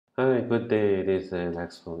Hi, good day. This is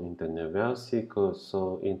Alex from Internet Well.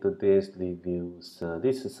 So in today's reviews,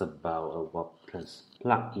 this is about a WordPress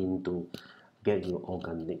plugin to get your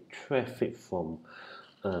organic traffic from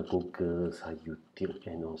Google's YouTube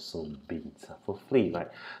and also Bing for free, right?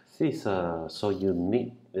 This so you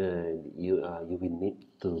need you will need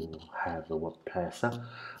to have a WordPress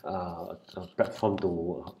a platform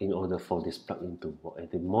to in order for this plugin to work.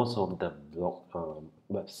 And most of the blog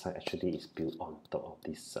website actually is built on top of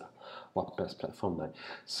this WordPress platform, right?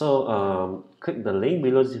 So click the link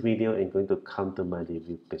below this video and going to come to my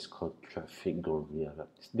review page called Traffic Goliath. Right?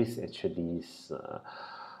 This actually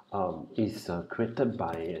is created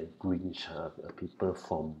by Grinch, people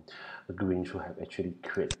from Grinch who have actually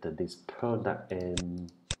created this product.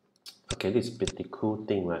 And okay, this pretty cool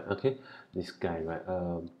thing, right? Okay, this guy, right?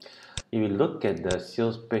 If you look at the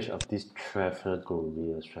sales page of this Traffic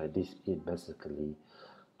Goliath, right? This is basically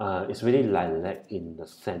it's really lilac in the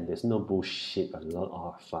sense there's no bullshit, a lot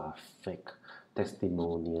of fake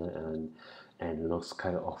testimonial and those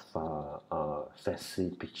kind of fancy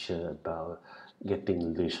picture about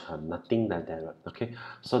getting rich, nothing like that, right? Okay,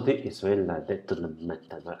 so this is very like that to the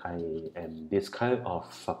method, right? And this kind of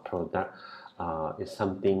product is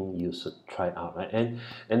something you should try out, right?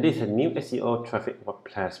 And this is a new SEO traffic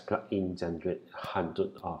WordPress plugin generate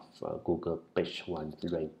hundreds of Google page one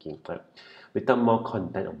ranking, right? Without more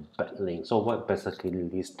content of backlinks. So what basically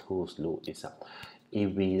these tools do is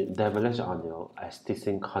if we leverage on your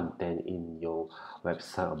existing content in your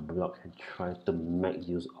website or blog and try to make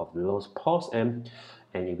use of those posts and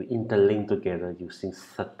if we interlink together using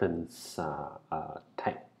certain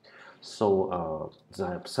tag. So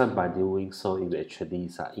by doing so, it will actually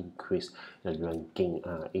increase the ranking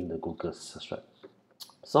in the Google search. Right?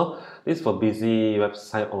 So this is for busy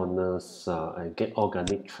website owners and get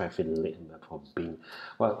organic traffic lead from Bing.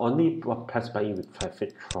 Well, only WordPress plugin with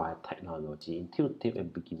traffic try technology, intuitive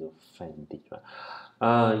and beginner friendly. Right?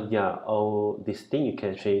 This thing you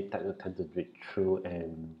can actually take the time to read through,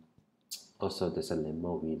 and also there's a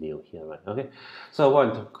demo video here, right? Okay, so what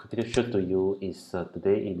I want to show to you is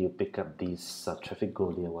today if you pick up this traffic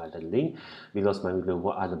Goliath via the link below my video,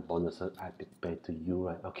 what are the bonuses I prepared to you,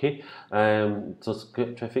 right? Okay, so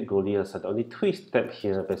traffic Goliath, the only 3 steps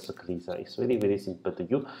here basically, so it's really very simple to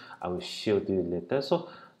you. I will show to you later. So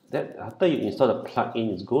that after you install the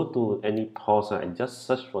plugin, is go to any post and just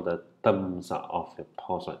search for the terms of your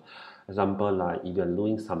post, right? Example, like if you're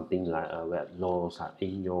doing something like a web loss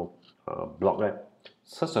in your blog, right?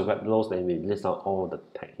 Search the web loss, then we list out all the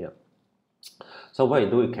tag here. So what you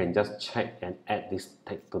do, you can just check and add this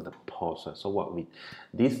tag to the post. Right? So what we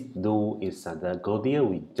this do is the Goliath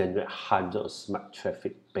we generate hundreds of smart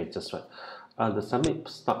traffic pages, right? The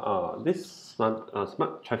this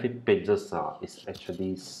smart traffic pages is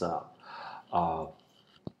actually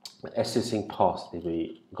existing posts. If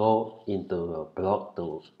we go into the blog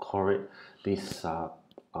to correct this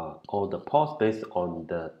all the posts based on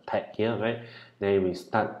the tag here, right? Then we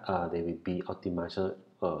start they will be optimizer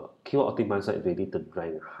keyword optimizer is ready to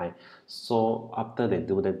rank high. So after they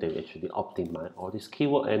do that, they will actually optimize all this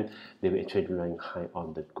keyword and they will actually rank high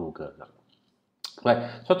on the Google.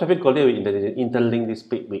 Right, so traffic Goliath will interlink this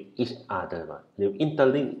page with each other, right? They will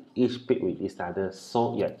interlink each page with each other,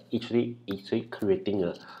 so you're actually creating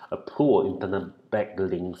a pool of internal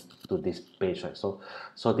backlinks to this page, right? So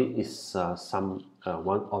this is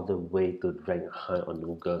one of the way to rank high on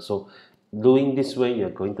Google. So doing this way,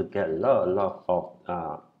 you're going to get a lot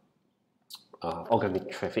of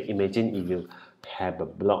organic traffic. Imagine if you have a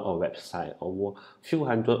blog or website or few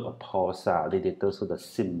hundred of posts related to the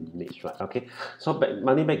same niche, right? Okay, so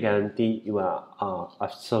money back guarantee, you are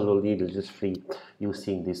absolutely risk-free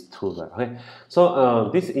using this tool, right? Okay, so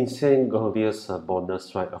this insane glorious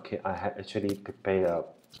bonus, right? Okay, I have actually prepared a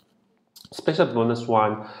special bonus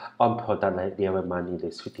one on product like DIY money.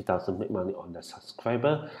 There's 50,000 make money on the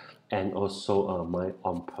subscriber, and also my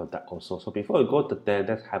own product also. So before we go to that,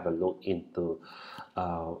 let's have a look into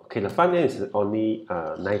okay, the front end is only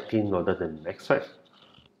 19 rather than max, right?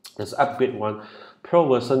 There's upgrade one. Pro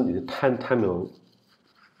version is 10 times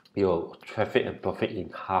your traffic and profit in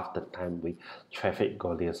half the time with Traffic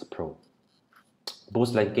Goliath Pro.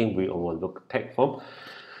 Boost ranking, we overlook tag from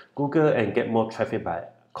Google and get more traffic by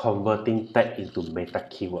converting tag into meta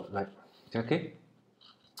keyword, right? Okay,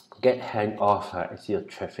 get hand off SEO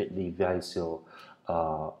traffic, revise your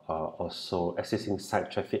also existing site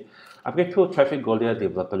traffic. Upgrade to Traffic Goliath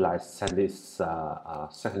developer license is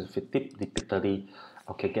 750 repeatedly.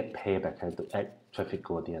 Okay, get paid back to add Traffic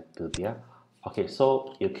Goliath to there. Okay,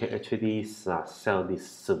 so you can actually sell these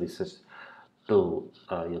services to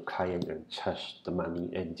your client and charge the money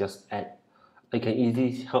and just add I can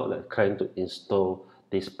easily help the client to install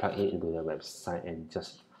this plugin into their website and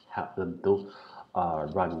just help them to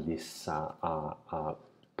run this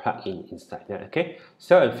plugin inside there. Okay,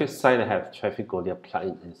 sell and fix site, I have Traffic Goliath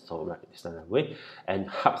plugin installed right this other way, and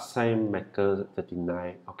Hub Site Maker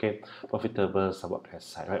 39. Okay, profitable WordPress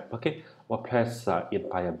site, right? Okay, WordPress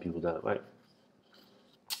Empire Builder, right?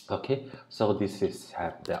 Okay, so this is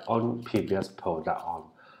have their own previous product on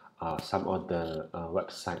some of the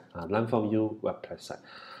website learn from you WordPress site.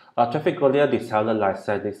 Traffic Goliath, the seller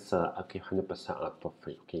license is okay, 100%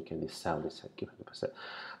 profit. Okay, you can sell this give 100%.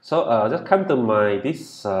 So just come to my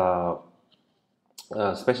this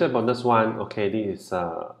special bonus one. Okay, this is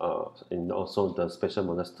and also the special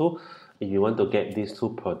bonus two. If you want to get these two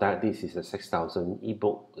products, this is a 6,000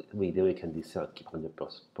 ebook video. You can sell, keep 100%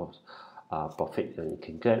 profit, and you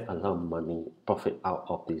can get a lot of money profit out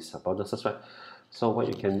of these bonuses, right? So what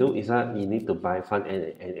you can do is that you need to buy front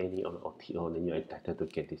end and any on OTO, then you're entitled to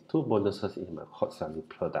get these two bonuses in my hot selling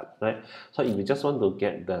product, right? So if you just want to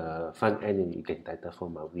get the front end, you get entitled for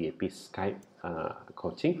my VIP Skype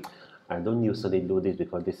coaching. I don't usually do this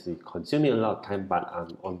because this is consuming a lot of time, but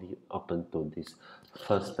I'm only open to this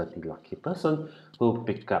first 30 lucky person who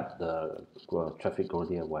pick up the Traffic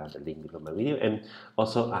Goliath via the link below my video. And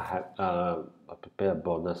also I have prepared a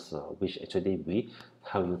bonus which actually will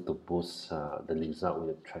help you to boost the result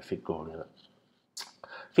with the Traffic Goliath.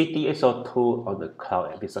 50 SO2 on the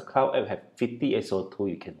cloud app. It's a cloud app have 50 SO2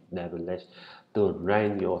 you can leverage to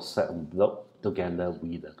rank your site and blog together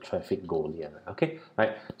with the Traffic Goliath. Okay,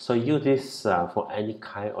 right? So use this for any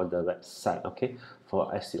kind of the website. Okay,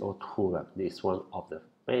 for SEO tool. This is one of the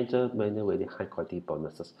major very high quality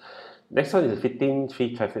bonuses. Next one is 15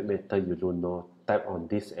 free traffic method you don't know. Type on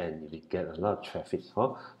this and you will get a lot of traffic.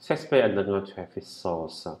 So Sexpay underground traffic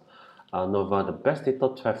source. Nova, the best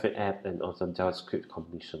digital traffic app, and also JavaScript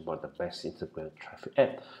combination for the best Instagram traffic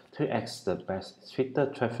app. 3x the best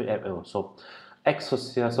Twitter traffic app, and also X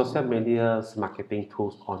social media marketing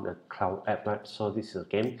tools on a cloud app, right? So this is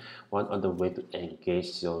again one of the way to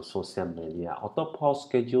engage your social media. Auto post,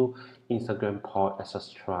 schedule, Instagram post,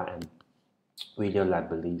 etc., and video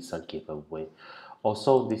libraries are giveaway.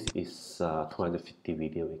 Also, this is 250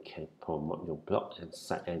 video you can promote your blog and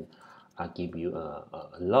site and give you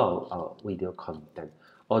a lot of video content.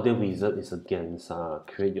 Audio Wizard is again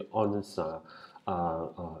create your own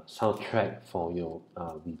soundtrack for your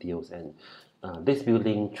videos, and this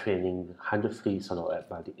building training 100 free solo app.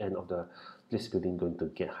 By the end of this building going to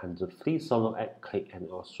get 100 free solo app click, and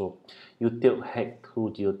also YouTube hack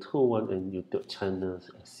 2021 and YouTube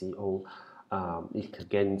channels SEO. It's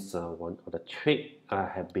against one of the trick I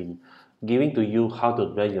have been giving to you how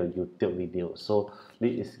to run your YouTube video. So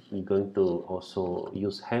this is going to also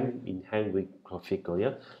use hand in hand with Traffic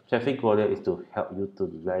Goliath. Traffic Goliath is to help you to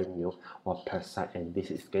rank your WordPress site, and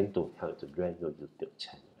this is going to help to rank your YouTube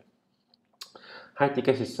channel. High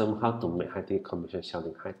ticket system, how to make high ticket commission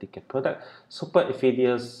selling high ticket product. Super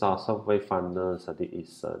affiliates software funnels. This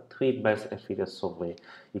is 3 best affiliate software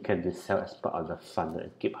you can sell as part of the funnel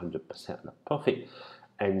and keep 100% of the profit.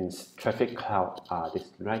 And Traffic Cloud,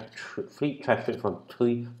 this free traffic from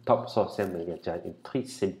 3 top social media giants in 3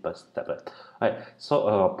 simple steps. Right.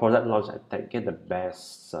 So product launch attack, get the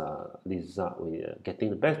best result with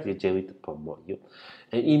getting the best DJ to promote you.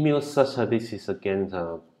 And email search, this is again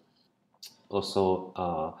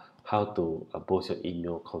also how to boost your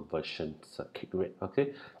email conversion click rate.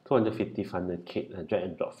 Okay, 250 funnel kit, drag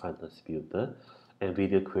and drop funnels builder, and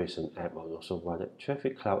video creation app, or also one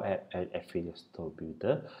Traffic Cloud app and affiliate store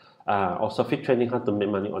builder. Also free training how to make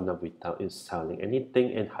money online without selling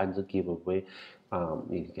anything, and 100 giveaway.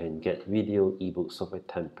 You can get video, ebook, software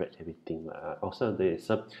template, everything. Also there is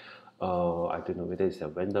a I don't know whether it's a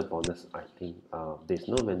vendor bonus. I think there's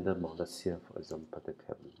no vendor bonus here. For example, they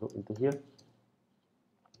can look into here.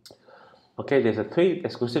 Okay, there's a 3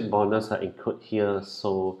 exclusive bonuses included here.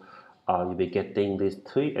 So you'll be getting these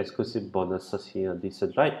 3 exclusive bonuses here. This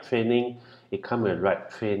is right training. It comes with right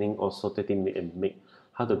training. Also 30 minutes and make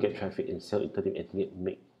how to get traffic and sell in 30 minutes and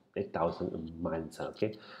make 8,000 a month.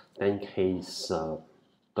 Okay, 10K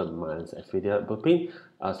per month affiliate booking.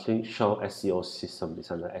 Slingshot SEO system. This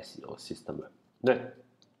is an SEO system. Right.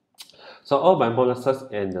 So all my bonuses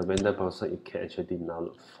and the vendor bonuses you can actually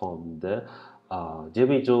download from the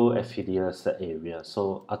JVJO affiliates area.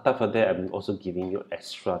 So on top of that, I'm also giving you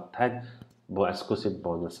extra 10 more exclusive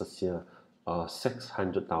bonuses here.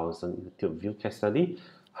 600,000 YouTube view case study,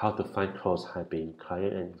 how to find cross-hyping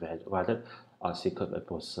client and whether secret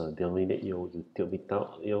proposal dominate your YouTube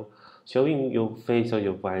without showing your face or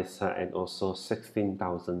your voice and also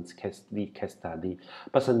 16,000 case study,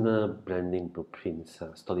 personal branding blueprints,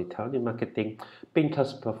 storytelling, marketing,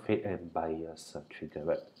 Pinterest profit and buyers trigger.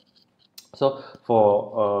 Right? So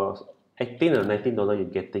for $18 or $19, you're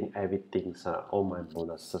getting everything, all my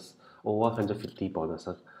bonuses, over 150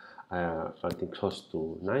 bonuses. I think close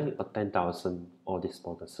to 9 or 10,000 all these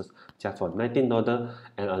bonuses just for $19,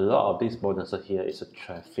 and a lot of these bonuses here is a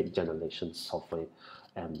traffic generation software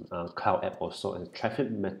and cloud app also, and traffic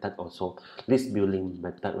method also, list building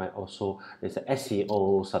method, right? Also there's a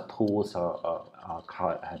SEOs tools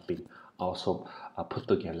cloud app have been also put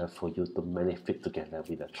together for you to benefit together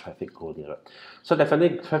with the traffic Goliath. So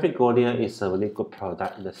definitely traffic Goliath is a really good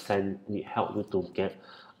product in the sense it helps you to get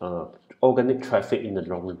organic traffic in the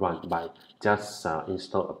long run by just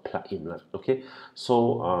install a plugin, right? Okay,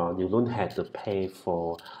 so you don't have to pay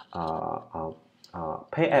for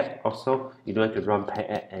pay app. Also you don't have to run pay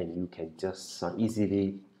app, and you can just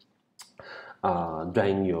easily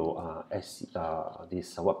rank your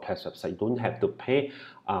this WordPress website. You don't have to pay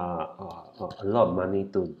a lot of money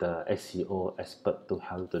to the SEO expert to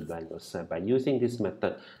help to rank your site. By using this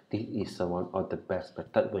method, this is one of the best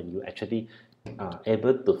method when you actually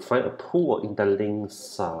able to find a pool of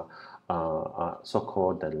interlinks,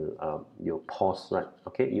 so-called your post, right?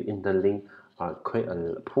 Okay, you interlink, create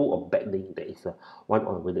a pool of backlink. That is one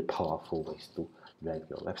of really powerful ways to rank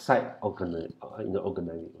your website in the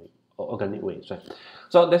organic ways, right?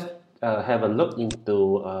 So let's have a look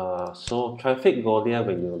into so traffic Goliath.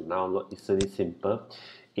 When you download, it's really simple.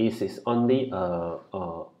 It is only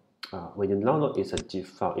when you download, it's a zip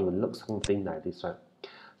file. It will look something like this, right?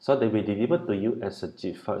 So they will deliver to you as a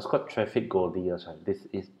zip file. It's called traffic Goliath, right? This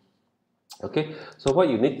is okay. So what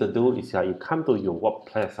you need to do is you come to your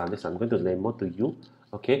WordPress. This I'm going to demo to you.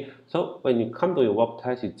 Okay, so when you come to your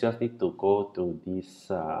WordPress, you just need to go to this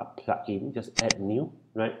plugin. Just add new,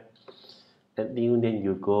 right? Add new, then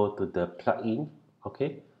you go to the plugin.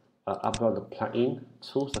 Okay, upload the plugin,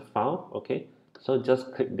 choose the file. Okay, so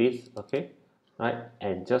just click this. Okay, right,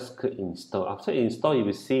 and just click install. After install, you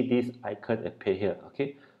will see this icon appear here.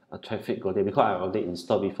 Okay, a traffic Goliath, because I already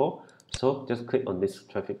installed before. So just click on this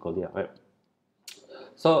traffic Goliath, right?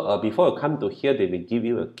 So before you come to here, they will give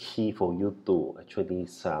you a key for you to actually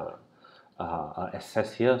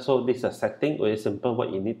access here. So this is a setting, very simple.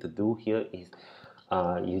 What you need to do here is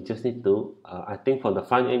you just need to, I think for the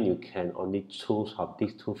front end, you can only choose of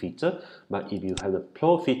these two features. But if you have the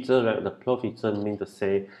Pro feature, right, the Pro feature means to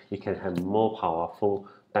say you can have more powerful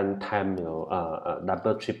 10 times your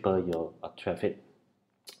double, triple your traffic.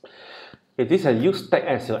 Okay, this is use tag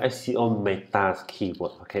as your SEO meta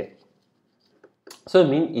keyword. Okay, so it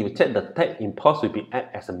means if you check the tag in post will be added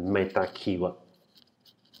as a meta keyword.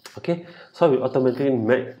 Okay, so we automatically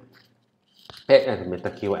make add as a meta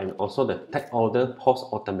keyword, and also the tag order post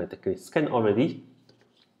automatically scan already,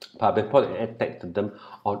 public post and add tag to them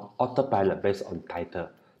on autopilot based on title.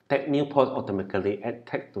 Tag new post automatically add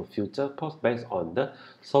tag to future post based on the.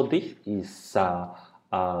 So this is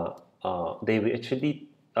they will actually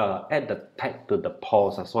add the tag to the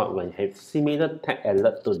post as well. When you have similar tag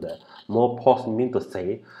alert to the more posts, mean to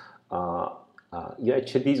say you're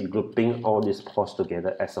actually grouping all these posts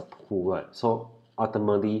together as a pool, right? So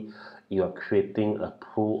ultimately you are creating a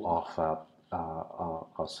pool of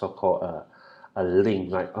so-called a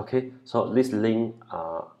link, right? Okay, so this link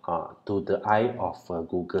to the eye of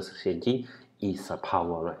Google search engine is a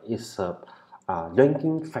power, right? It's a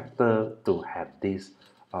ranking factor to have this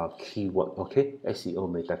keyword, okay, SEO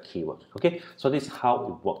meta keyword. Okay, so this is how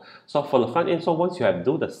it works. So for the front end, so once you have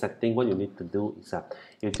do the setting, what you need to do is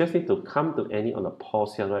you just need to come to any on the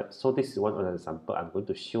post here, right? So this is one of the example I'm going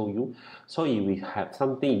to show you. So if we have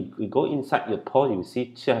something, you go inside your post, you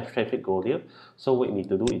see traffic Goliath. So what you need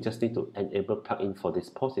to do, you just need to enable plugin for this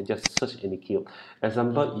post and just search any keyword.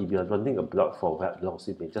 Example, if you are running a blog for web loss,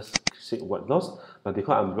 you may just say web loss. But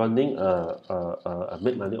because I'm running a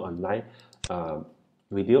make money online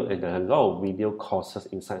video, and a lot of video courses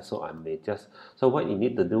inside, so I may just, so what you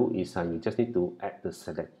need to do is you just need to add the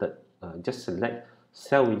selected, just select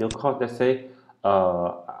sell video course, let's say,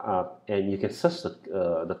 and you can search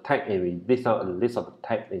the tag, and we list out a list of the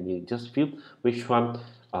tag, and you just feel which one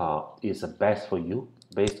is the best for you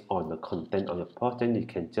based on the content of your post. Then you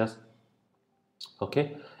can just,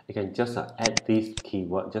 okay, you can just add this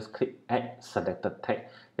keyword, just click add selected tag,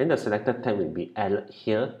 then the selected tag will be added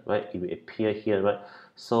here, right? It will appear here, right?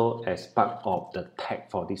 So as part of the tag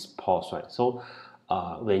for this post, right? So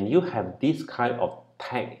when you have this kind of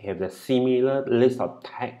tag, you have the similar list of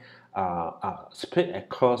tag spread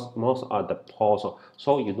across most of the posts.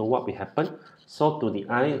 So you know what will happen. So to the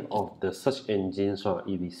eye of the search engines,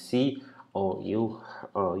 if you see or you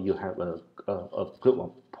have a group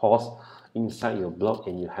of posts inside your blog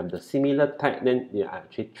and you have the similar tag, then you are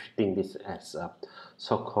actually treating this as a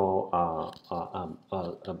so-called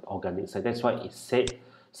organic site. That's why it said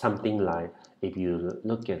something like, if you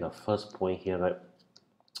look at the first point here, right?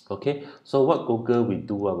 Okay, so what Google will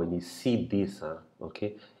do when you see this,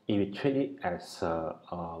 okay, if you treat it as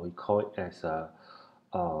we call it as uh,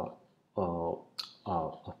 uh,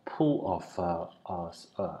 a pool of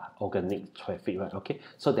organic traffic, right? Okay,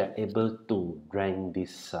 so they're able to rank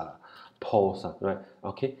this post, right?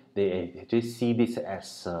 Okay, they actually see this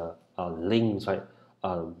as links, right?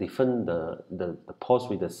 Different the post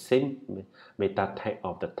with the same meta tag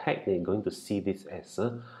of the tag, they're going to see this as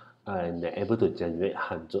and they're able to generate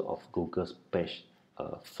hundreds of Google's page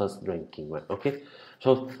first ranking, right? Okay,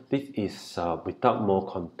 so this is without more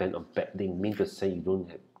content or backlink, means to say you don't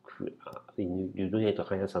have you don't have to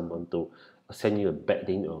hire someone to send you a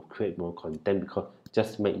backlink or create more content, because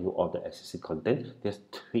just make you all the existing content, just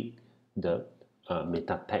tweak the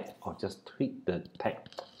meta tag or just tweak the tag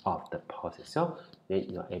of the post itself, then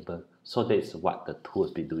you're able. So that's what the tool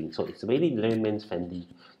will be doing. So it's very layman's friendly,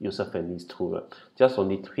 user friendly tool. Right? Just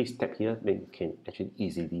only 3 steps here, then you can actually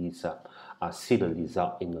easily see the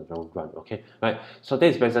result in the long run. Okay, right? So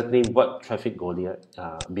that's basically what Traffic Goliath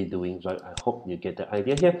be doing. Right? I hope you get the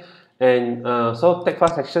idea here. And so take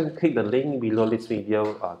fast action. Click the link below this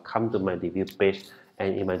video. Come to my review page.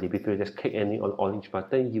 And in my review page, just click any on orange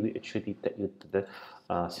button. You will actually take you to the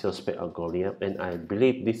sales page of Goliath. And I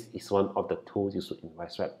believe this is one of the tools you should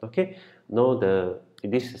invest, right? Okay, no,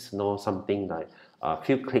 this is no something like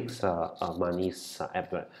few clicks money's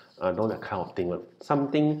app, right? Not that kind of thing. Right?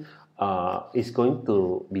 Something is going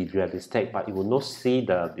to be realistic, but you will not see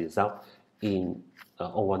the result in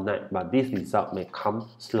overnight. But this result may come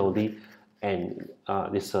slowly, and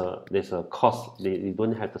there's a cost. You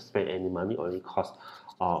don't have to spend any money or any cost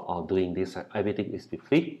or doing this. Everything is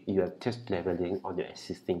free. You are just leveling on your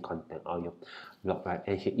existing content or your blog, right?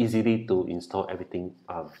 And easily to install everything.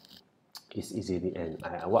 It's easily, and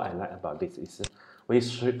what I like about this is very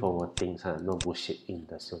straightforward things, no bullshit in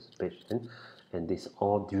the sales page, and this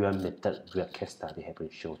all dual method, real case study have been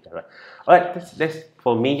shown there, right? All right, that's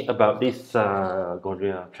for me about this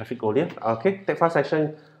Goliath, Traffic Goliath. Okay, take fast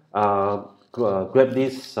action. Grab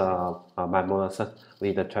this my molasses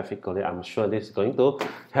with the Traffic Goliath. I'm sure this is going to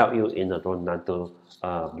help you in the long run to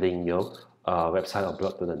bring your website or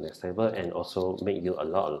blog to the next level, and also make you a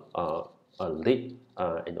lot of a lead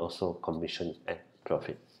and also commission and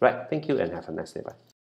profit. Right, thank you and have a nice day. Bye.